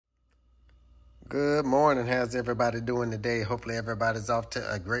Good morning. How's everybody doing today? Hopefully everybody's off to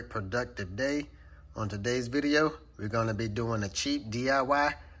a great productive day. On today's video, we're going to be doing a cheap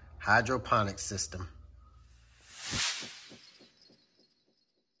DIY hydroponics system.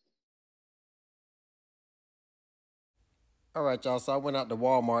 All right, y'all, so I went out to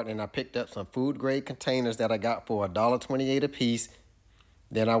Walmart and I picked up some food grade containers that I got for $1.28 a piece.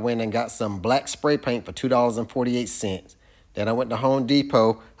 Then I went and got some black spray paint for $2.48. Then I went to Home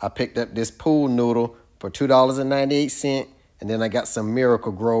Depot. I picked up this Pool Noodle for $2.98. And then I got some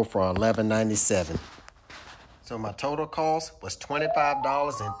Miracle Grow for $11.97. So my total cost was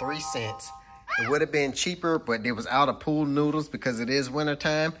 $25.03. It would have been cheaper, but it was out of pool noodles because it is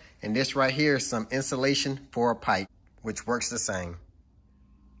wintertime. And this right here is some insulation for a pipe, which works the same.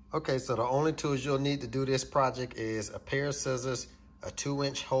 Okay, so the only tools you'll need to do this project is a pair of scissors, a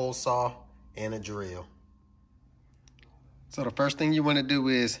 2-inch hole saw, and a drill. So the first thing you want to do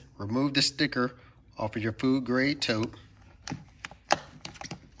is remove the sticker off of your food grade tote.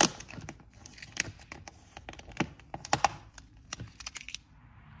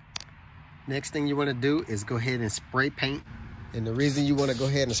 Next thing you want to do is go ahead and spray paint. And the reason you want to go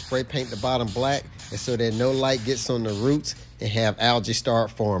ahead and spray paint the bottom black is so that no light gets on the roots and have algae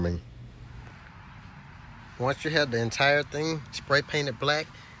start forming. Once you have the entire thing spray painted black,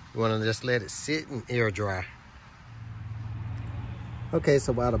 you want to just let it sit and air dry. Okay,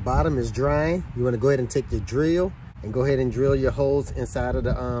 so while the bottom is drying, you want to go ahead and take your drill and go ahead and drill your holes inside of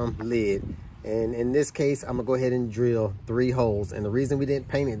the lid. And in this case, I'm gonna go ahead and drill 3 holes. And the reason we didn't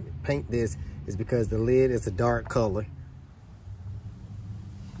paint this is because the lid is a dark color.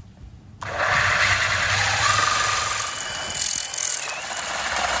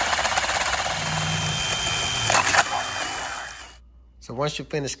 So once you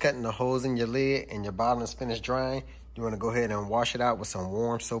finish cutting the holes in your lid and your bottom is finished drying, you want to go ahead and wash it out with some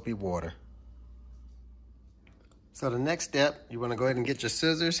warm soapy water. So the next step, you want to go ahead and get your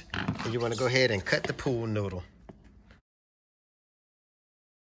scissors and you want to go ahead and cut the pool noodle.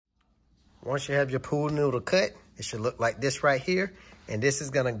 Once you have your pool noodle cut, it should look like this right here. And this is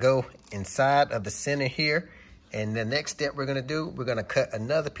going to go inside of the center here. And the next step we're going to do, we're going to cut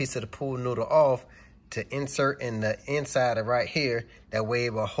another piece of the pool noodle off to insert in the inside of right here. That way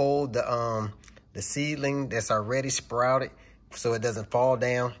it will hold the seedling that's already sprouted so it doesn't fall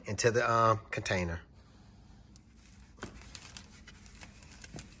down into the container.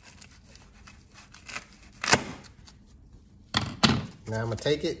 Now I'm gonna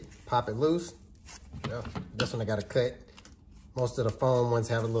take it, pop it loose. Well, this one I gotta cut. Most of the foam ones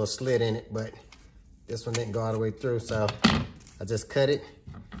have a little slit in it, but this one didn't go all the way through, so I just cut it.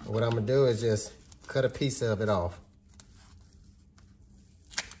 And what I'm gonna do is just cut a piece of it off.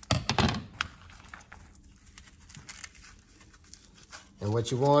 And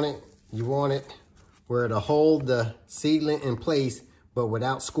what you want it where to hold the seedling in place, but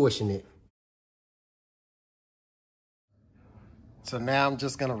without squishing it. So now I'm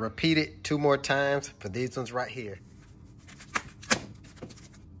just gonna repeat it 2 more times for these ones right here.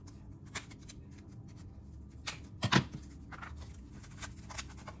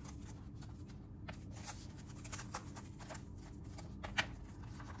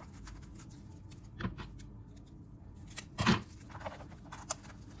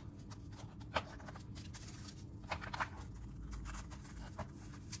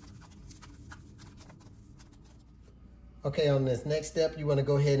 Okay, on this next step, you want to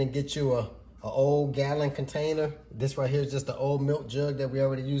go ahead and get you a old gallon container. This right here is just an old milk jug that we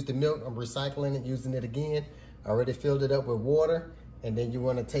already used the milk. I'm recycling it, using it again. I already filled it up with water. And then you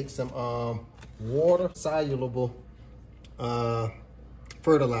want to take some water soluble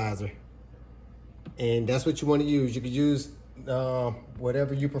fertilizer. And that's what you want to use. You could use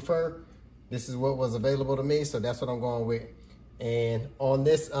whatever you prefer. This is what was available to me, so that's what I'm going with. And on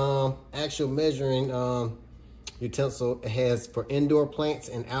this actual measuring utensil, it has for indoor plants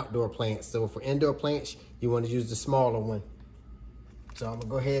and outdoor plants. So for indoor plants, you want to use the smaller one. So I'm gonna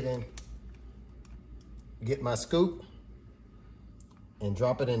go ahead and get my scoop and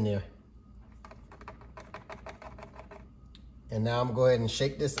drop it in there. And now I'm gonna go ahead and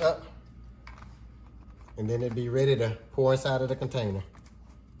shake this up, and then it'll be ready to pour inside of the container.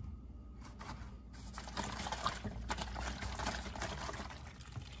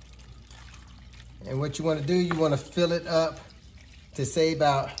 And what you want to do, you want to fill it up to say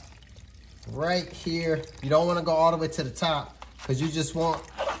about right here. You don't want to go all the way to the top, because you just want,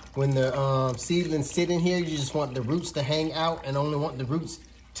 when the seedlings sit in here, you just want the roots to hang out and only want the roots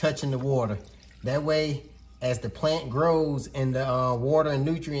touching the water. That way, as the plant grows and the water and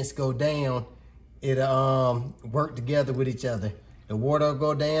nutrients go down, it'll work together with each other. The water will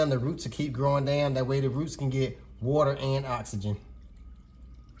go down, the roots will keep growing down. That way the roots can get water and oxygen.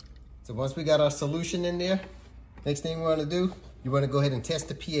 So once we got our solution in there, next thing we want to do, you want to go ahead and test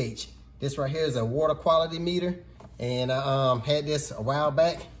the pH. This right here is a water quality meter, and I had this a while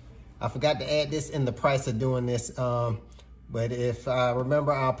back. I forgot to add this in the price of doing this, but if I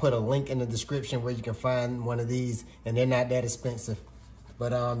remember, I'll put a link in the description where you can find one of these, and they're not that expensive.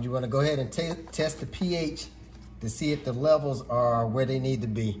 But you want to go ahead and test the pH to see if the levels are where they need to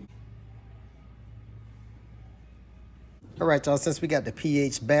be. All right, y'all, since we got the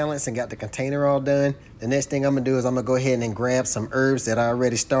pH balance and got the container all done, the next thing I'm gonna do is I'm gonna go ahead and grab some herbs that I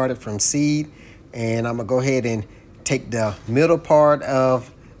already started from seed, and I'm gonna go ahead and take the middle part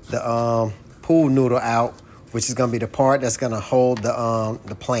of the pool noodle out, which is gonna be the part that's gonna hold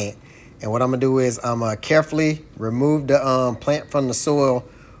the plant. And what I'm gonna do is I'm gonna carefully remove the plant from the soil,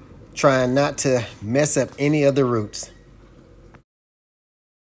 trying not to mess up any of the roots.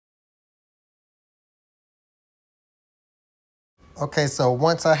 Okay, so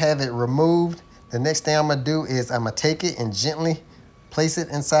once I have it removed, the next thing I'm gonna do is I'm gonna take it and gently place it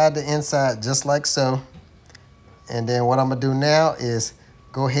inside the inside, just like so. And then what I'm gonna do now is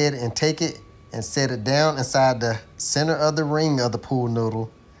go ahead and take it and set it down inside the center of the ring of the pool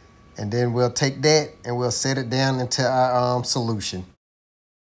noodle. And then we'll take that and we'll set it down into our solution.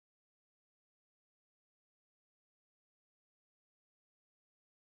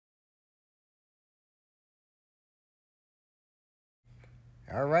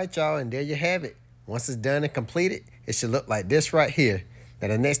 All right, y'all, and there you have it. Once it's done and completed, it should look like this right here. Now,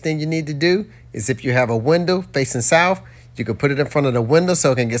 the next thing you need to do is if you have a window facing south, you can put it in front of the window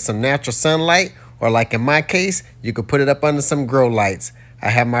so it can get some natural sunlight, or like in my case, you could put it up under some grow lights.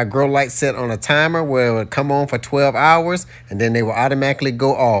 I have my grow light set on a timer where it would come on for 12 hours, and then they will automatically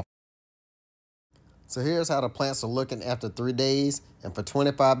go off. So here's how the plants are looking after 3 days, and for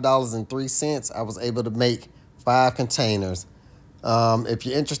 $25.03, I was able to make 5 containers. If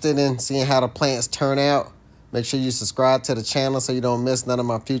you're interested in seeing how the plants turn out, make sure you subscribe to the channel so you don't miss none of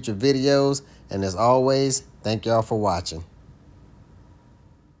my future videos. And as always, thank y'all for watching.